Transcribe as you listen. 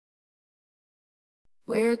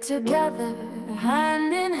We're together,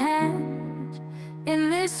 hand in hand. In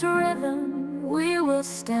this rhythm we will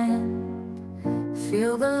stand.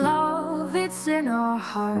 Feel the love, it's in our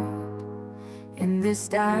heart. In this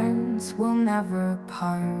dance we'll never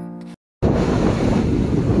part.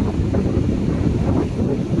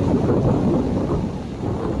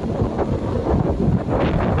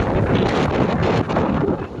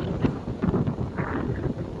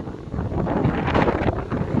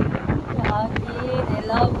 I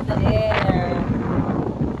love the air.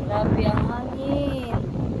 Grabe ang hangin.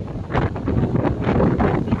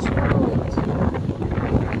 It's good.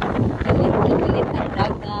 Galit ang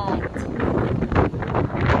dagat.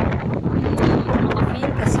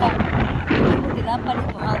 Makafeel ka sa tilapan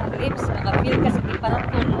ito ang lips. Makafeel ka sa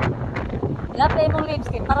kiparaton. Tilapay mong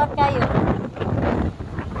lips kay parat kayo.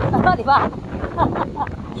 Tama, di ba?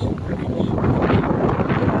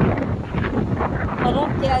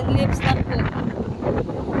 Parat kaya ang lips na po.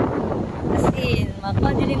 As in,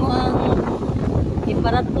 mapadili mo ang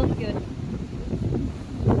iparatot yun.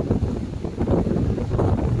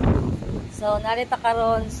 So, narita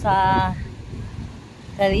karon sa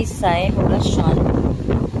Talisay, Poblacion.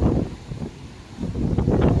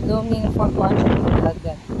 Longing for country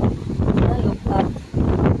agad. Look up.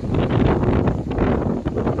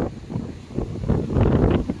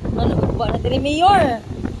 Ano ba na dili mayor?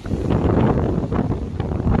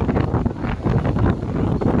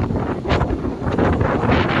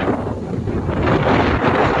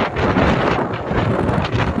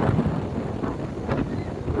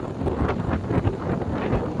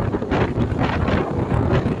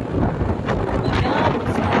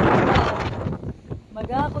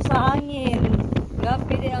 Maga ako sa hangin.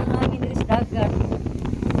 Grabe din ang hangin dito sa dagat.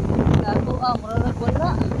 Ako murag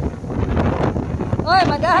wala. Oy,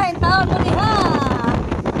 magahain taon mo diha.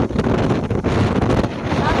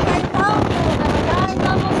 Magahain taon mo. Magahain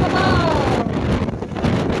taon mo sa bao.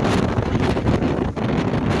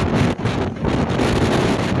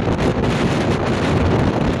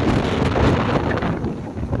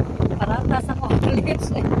 Paratas ako ang lips.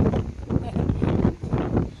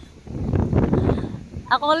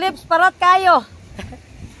 Akong lips parat kayo.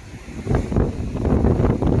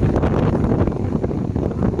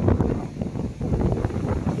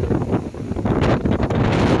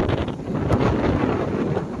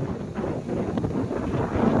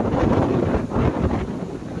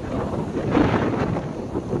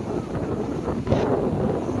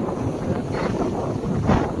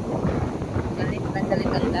 Galit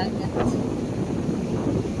ang dagat.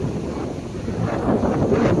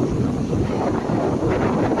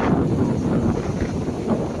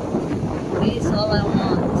 This is all I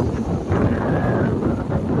want.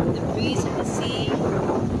 The breeze of the sea.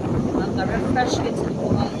 Maka-refresh it sa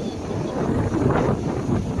buwan.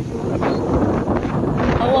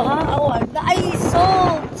 Awa ha? Awa. Ay,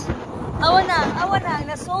 salt! Awa na.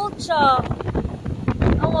 Na-salt siya.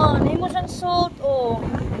 Awa. Nahin mo siyang salt, oh.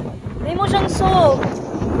 Nahin mo siyang salt.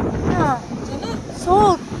 Ha?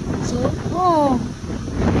 Salt. Salt? Oh.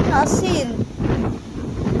 Asin.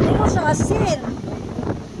 Nahin mo siyang asin.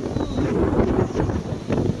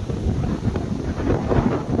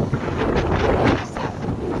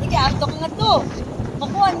 Ato ka nga to.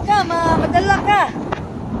 Makuhan ka, madala ka.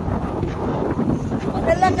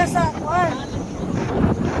 Madala ka sa kuhan.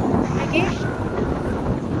 Okay?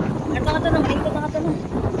 Ato nga to na, maikot nga to na.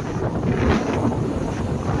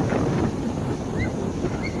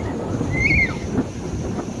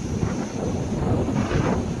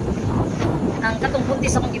 Ang katong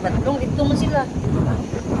puntis akong gibatlong, dito mo sila.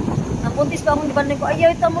 Ang puntis pa akong gibatlong ko,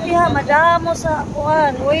 ayaw ito mo diha, madamo sa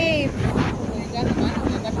kuhan, wave.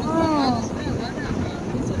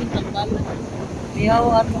 Biyaw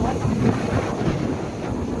ato.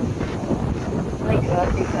 Ay,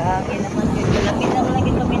 grabe ka. Hangin naman yun. Lamig naman lang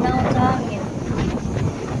ito minahon sa hangin.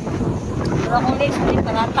 Pero akong lips, hindi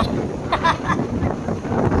parata.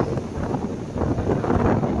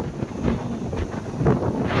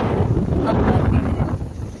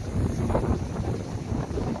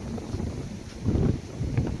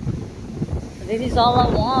 This is all I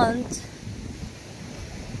want.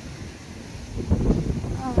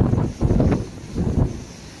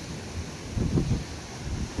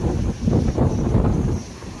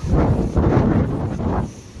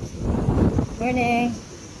 Morning.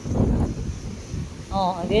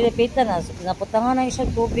 Oh, nililipitan na. Naputangan na isang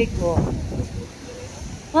tubig ko.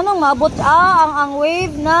 Anong maabot? Ang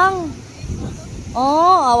wave ng...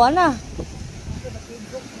 Oh, awa na.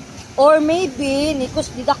 Or maybe,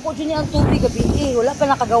 nikos, didako dyan ang tubig gabi. Wala pa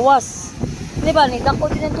nakagawas. Diba? Nidako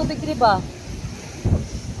din ang tubig, diba?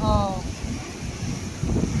 Oh.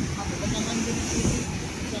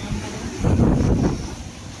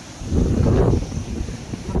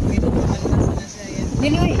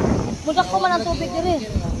 Dili, budak ko man ang tubig diri.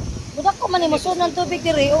 Budak ko man musod ng tubig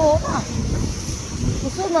diri. Oo na.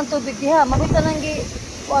 Musod ng tubig diha. Makita nang gi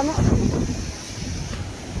ano.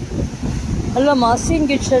 Alam mo, asin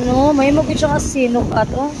gud siya no. May mo gud siyang asin at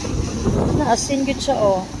oh. Na asin gud siya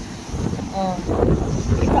oh. Oh.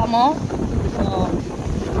 Kita mo? Oh.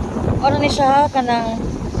 Ano ni siya kanang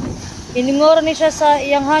iningor ni siya sa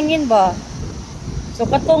iyang hangin ba? So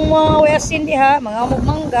katong mga asin diha, mga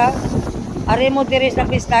mangga. Are mo diri sa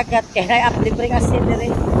pistagat kaya up libre asin diri.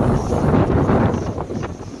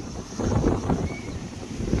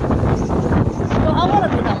 So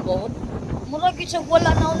awara gid ang boat. Mura gid siya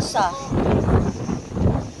wala na unsa.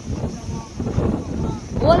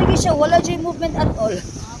 Wala gid siya, wala jay movement at all.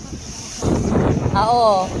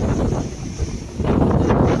 Oo.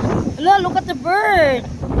 Look at the bird.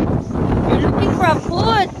 You're looking for a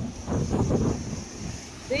food.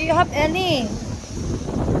 Do you have any?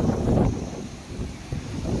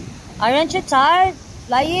 Aren't you tired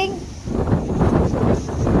flying?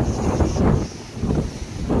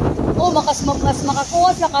 Oh, mas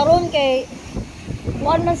makakuha sa karon kay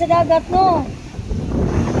kuan man sa dagat no.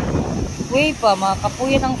 Uy pa,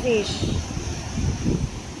 makapuyan ang fish.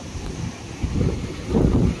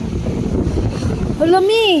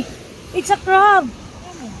 Halami! It's a crab!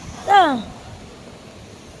 Oo.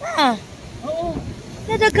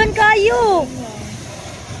 Nadagan kayo!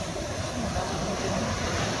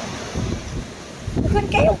 Dagan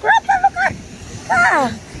kayo, crab! Ano ka?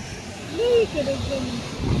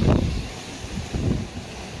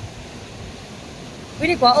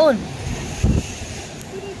 Pwede kwaon.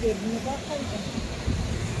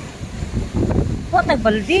 What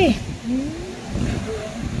nagbaldi?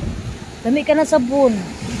 Dami ka na sabon.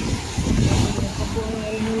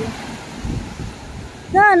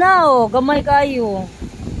 Na, oh, gamay kayo.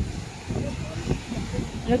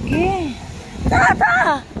 Lagi.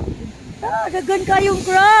 Dagan kayong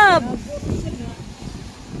crab.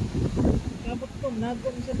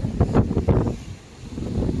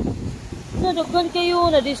 Dagan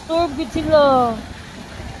kayo, na-disturb gid sila.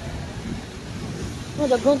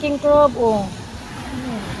 Dagan king crab, oh.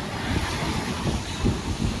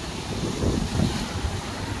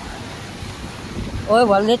 Oy,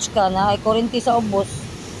 walech ka na. Ay, kurinti sa ubos.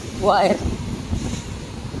 Wire.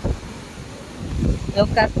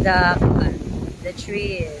 Look at the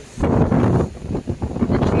trees.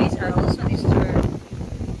 The trees are also disturbed.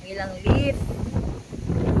 Ilang leaf.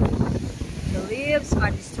 The leaves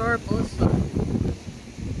are disturbed also.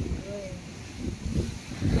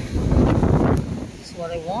 This is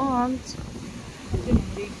what I want.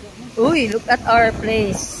 Uy, look at our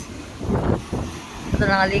place. Ito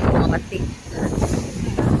na nga ligo, mga batik.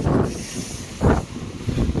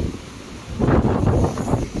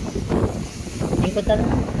 Ikutan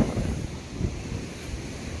na.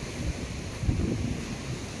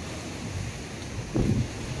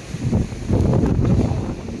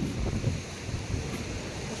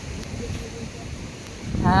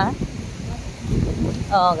 Ha?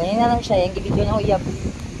 Oo, ganyan na lang siya. Yung gibidyo niya uyab.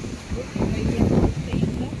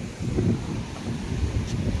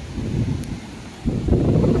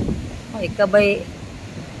 Oh, ikabay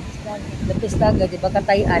lapis taga, di ba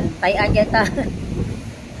katayan? Tayan yata.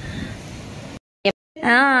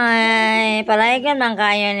 Ay, palaigan man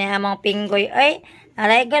kayo ni among pinggoy. Ay,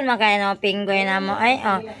 palaigan man kayo ng pinggoy na mo. Ay,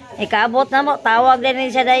 oh, ikaabot na mo. Tawag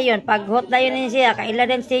din siya dayon. Paghot dayon din siya. Kaila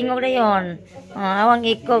din singog dayon. Oh, awang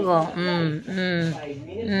ikog, oh.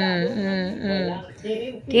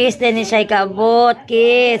 Kiss din siya ikaabot.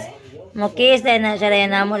 Kiss. Mo kiss din na siya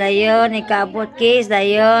dayon na mo dayon. Ikaabot kiss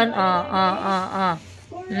dayon. Oh.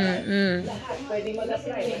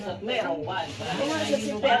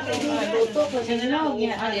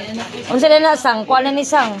 Unsa na sang kuan ni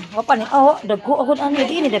sang? Apa ni? Oh, dagko ako ani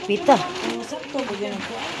di ni dapita.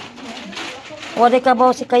 Wala ka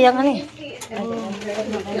ba si kayang ani?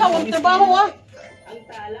 Lawang trabaho ah.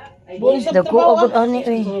 Dagko ako ani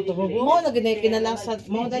oy. Mo na ginay kinalasad.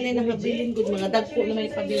 Mo dali na habilin gud mga dagko na may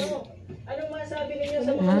pabilin. Anong masabi ninyo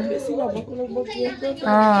sa mga Sila ba ko nagbagyo?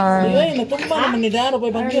 Ay, nagtumba naman ni Daro pa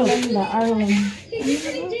bagyo.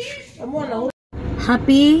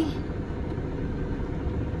 Happy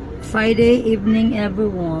Friday evening,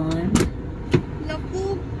 everyone.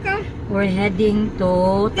 We're heading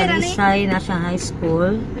to Talisay National High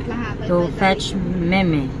School to fetch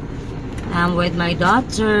Meme. I'm with my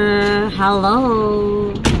daughter.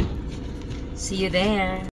 Hello. See you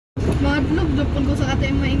there. Madlog dupon ko sa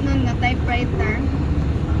ating maingon nga typewriter.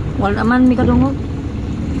 Wala naman may kadungog.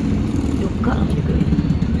 Duka lang siya.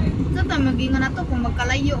 Sa ta magingon nato kung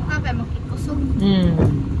magkalayo ka kay makikusog. Hmm.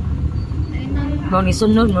 Ay nang Mo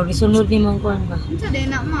gisunod ni mong kuan ba? Unsa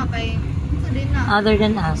din na ma kay unsa din na. Other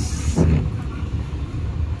than us.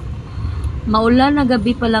 Maulan na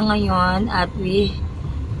gabi pala ngayon at we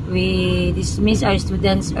dismiss our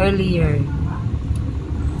students earlier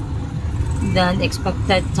than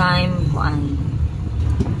expected time kuan.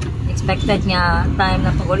 Expected nga time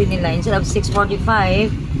na pag-uli nila. Instead of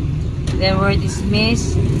 6:45, they were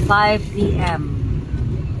dismissed 5 p.m.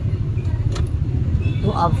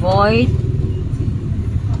 to avoid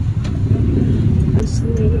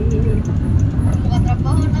sleep.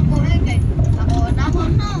 Trabaho na ko kay ako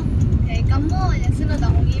na kay kamo yan sunod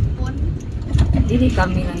akong ipon. Dili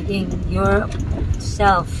kami naging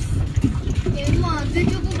yourself. Kay mo, di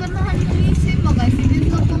ko ganahan ng isip mo guys. Sige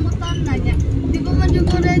ko pamutan na niya. Di ko man jud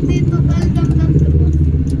ko ready total dam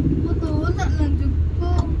mo wala lang jud ko.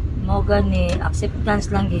 Mo gani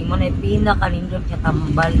acceptance lang gyud mo na pinakalindot nga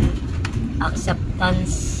tambal.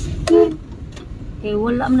 Acceptance. Kay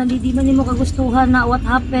wala man di man nimo kagustuhan na what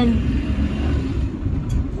happened.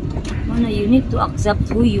 Mana you need to accept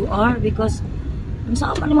who you are because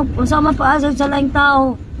unsa man paasal sa laing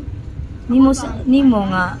tao. Nimo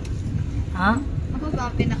nga ha? Ako ba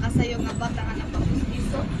ang pinakasayo nga bata nga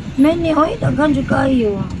napapustiso? Many oy daghan jud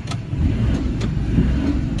kayo.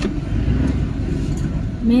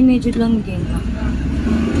 Many jud lang gyud.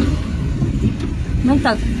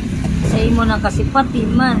 Mentag sa imo nang kasipati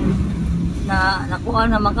man na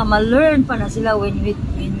nakuha na ma-learn pa na sila when we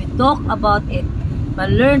talk about it.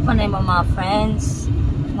 Ma-learn pa na yung mga friends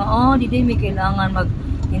nga oh di day may kailangan mag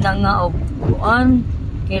hinanga og kuan,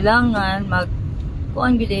 kailangan mag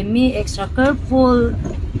kuan gid me extra careful,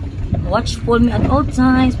 watchful me at all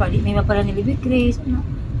times para di may mapala ni Libby Grace.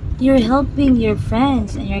 You're helping your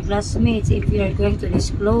friends and your classmates if you are going to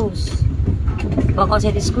disclose. Baka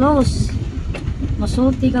sa disclose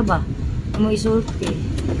masulti ka ba? Mo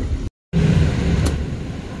isulti.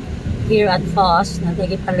 Here at FOS,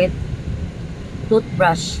 nagpalit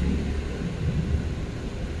toothbrush.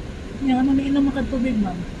 Yan, ano na inom ka tubig,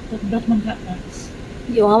 ma'am? Toothbrush man ka.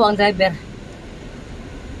 Yung hawang driver.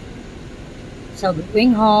 So,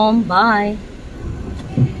 going home. Bye.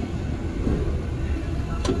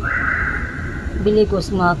 Bili ko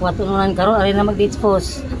sa mga kwatununan karon ari na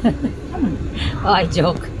mag-dispose. Ay,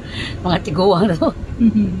 joke. Mga tiguang na to.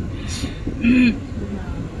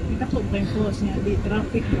 Ikatok ba yung post niya? Di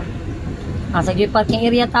traffic ba? Sa parking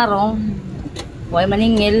area tarong. Huwag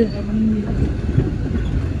maningil.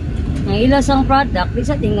 Ang ilas ang product, di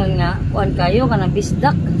sa tingnan nga, kuan kayo, kanang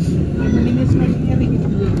bisdak. Maningis na yung area.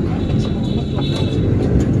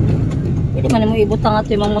 Pwede man mo ibutang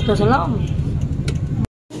ato yung mga motor sa laom.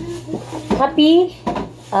 Happy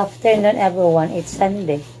afternoon everyone. It's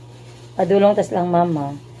Sunday. Padulong tas lang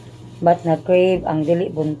mama. But na-crave ang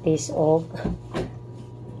dili buntis og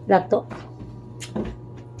lato.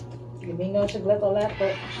 Gibingaw sa lato-lato.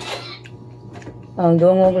 Ang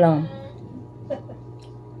dungog lang.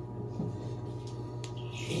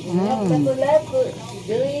 Lato-lato.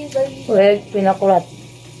 Well, pinakulat.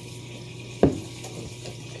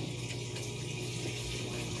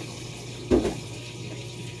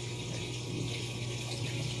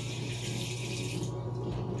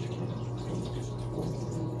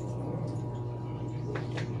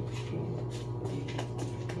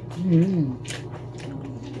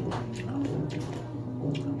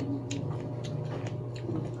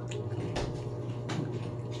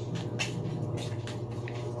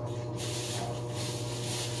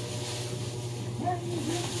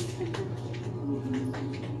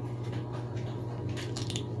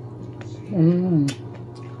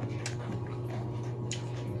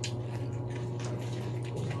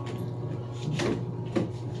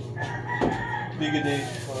 Big day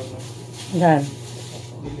for Yan.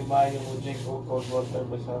 hindi mayo mo drink o cold water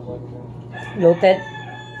basta ako. Loaded.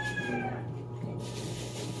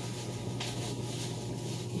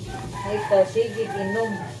 Ay ko, sige,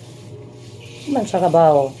 inom. Man sa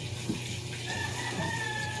kabaw.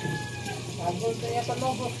 Sabon kaya pa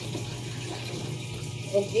mo.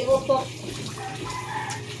 Huwag iuto.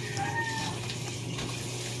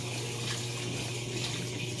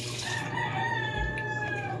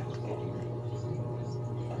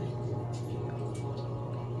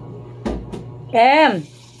 Come.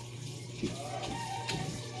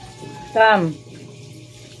 Come.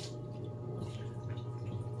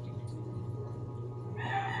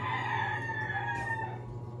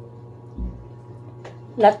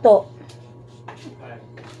 Lato.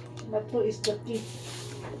 Lato is the key.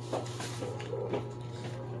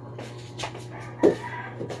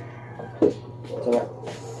 Sama.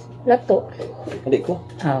 Lato. Adik ko.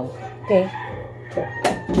 Oh, okay.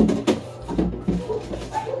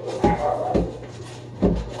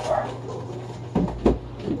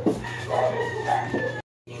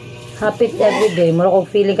 Happy every day. Mura kong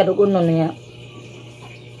feeling kadugunon niya.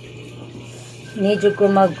 Need ko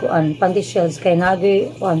mag panty shells kay nagi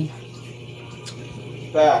on.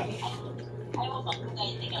 Pa.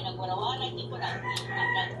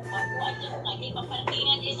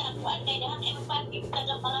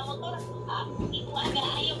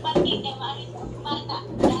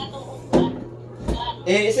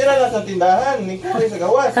 Sira lang sa tindahan. Ikaw sa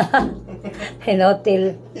gawas.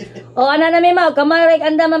 Hinotel. O, ana na may mga. Kamarik,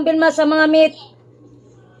 anda man pilma sa mga meat.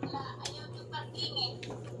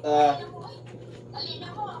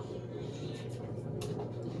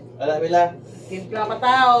 Wala, Mila. Timpla pa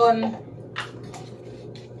taon.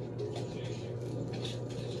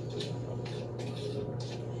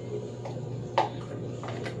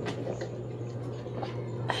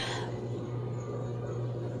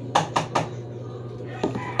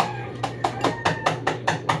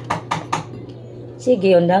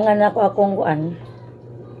 Sige, undangan ako akong kuan.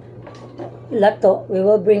 Lato. We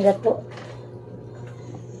will bring lato.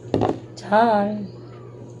 Chan.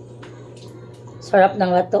 Sarap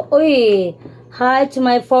ng lato. Uy! Hi to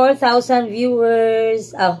my 4,000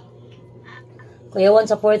 viewers. Kuya Juan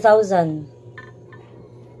sa 4,000.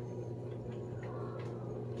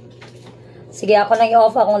 Sige, ako nang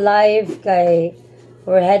i-off akong live kay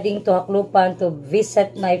we're heading to Haklupan to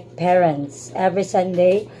visit my parents. Every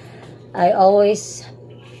Sunday, I always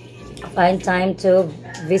find time to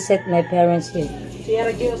visit my parents here. Siya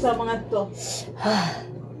ragyo sa mga to.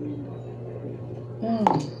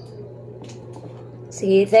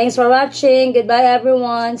 See, thanks for watching. Goodbye,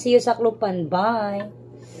 everyone. See you sa Haklupan. Bye.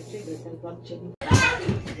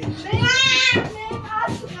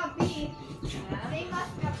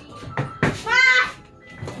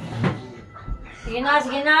 Sige na,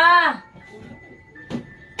 sige na.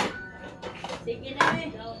 Sige na.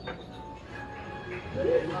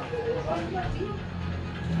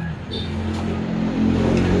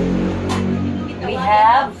 We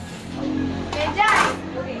have Hey, Jai!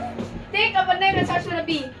 Take up a name that starts with a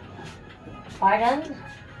B. pardon?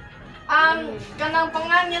 Kanang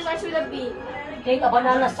pangalan niya starts with a B. Take a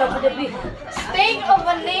banana start with a B. Think of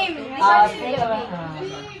a name. Starts with Take a a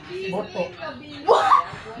B. boto.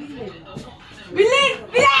 Bilin!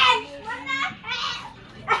 Bilin!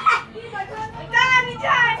 Tara ni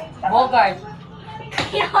Jai! Bogart.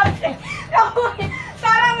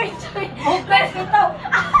 Tara ni Jai! Let's go!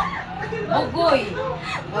 Bugoy.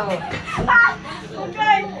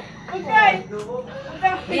 Okay! Okay!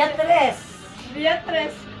 Beatriz.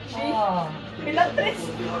 Beatriz. Oh. Beatriz.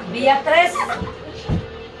 Beatriz.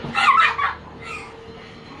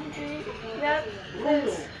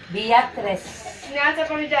 Beatriz. Sinasa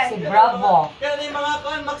ko ni Jai. Si Bravo. Kaya na yung mga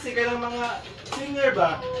kuan, Maxi, kaya ng mga singer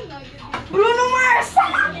ba? Bruno Mars!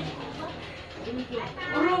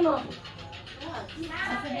 Bruno.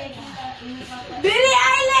 Billie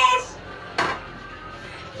Eilish!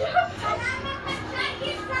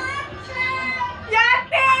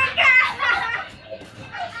 Yate ka!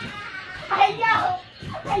 Ayaw!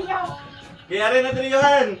 Ayaw! Kaya rin na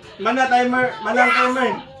triyuhan. Manang timer.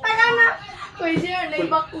 Taga na! Kuya Jer,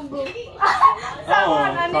 naibak ko go. Oo,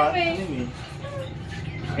 Sama, anime. anime.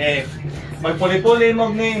 Okay, magpuli-puli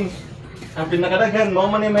mo name. Ang pinakadaghan mo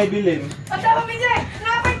man may bilin. Patama mi Jer!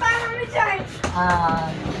 Napay tanong mi Jer!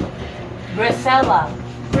 Brazela.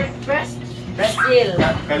 Breast. Brazil.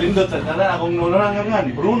 Kalindot sa tala akong nurangan nga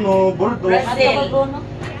ni Bruno, Bordo. Brazil.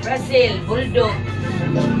 Brazil. Bulldog.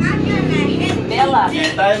 Bella.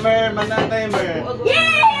 Okay, timer, manang timer.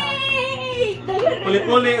 Yay!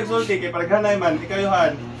 Puli-puli ang sulti kay paraghanay man ikaw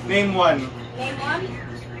Yohan. Name one. Name one?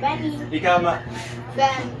 Benny. Ikaw ma.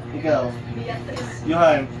 Ben. Ikaw. Beatriz.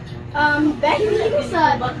 Yohan. Benny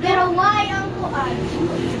sa pero why ang kuan?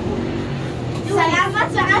 Salamat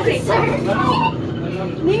sa answer.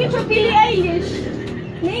 Ningat sa Billie Eilish.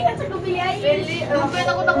 Ningat sa Billie Eilish. Lupit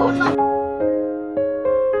ako na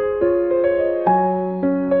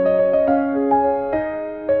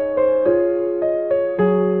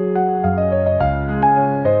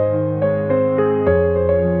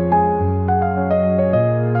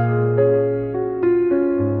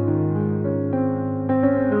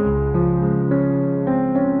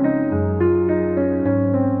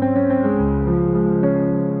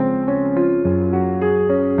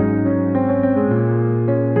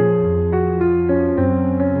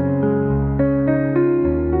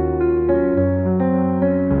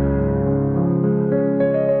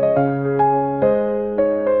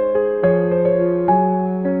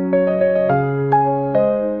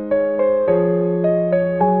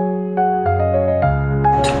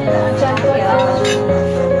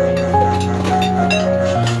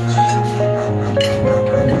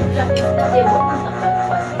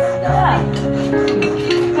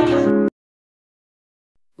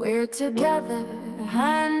We're together,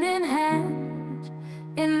 hand in hand.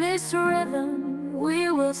 In this rhythm we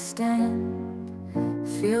will stand.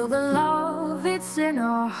 Feel the love, it's in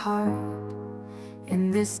our heart. In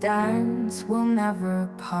this dance we'll never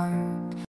part.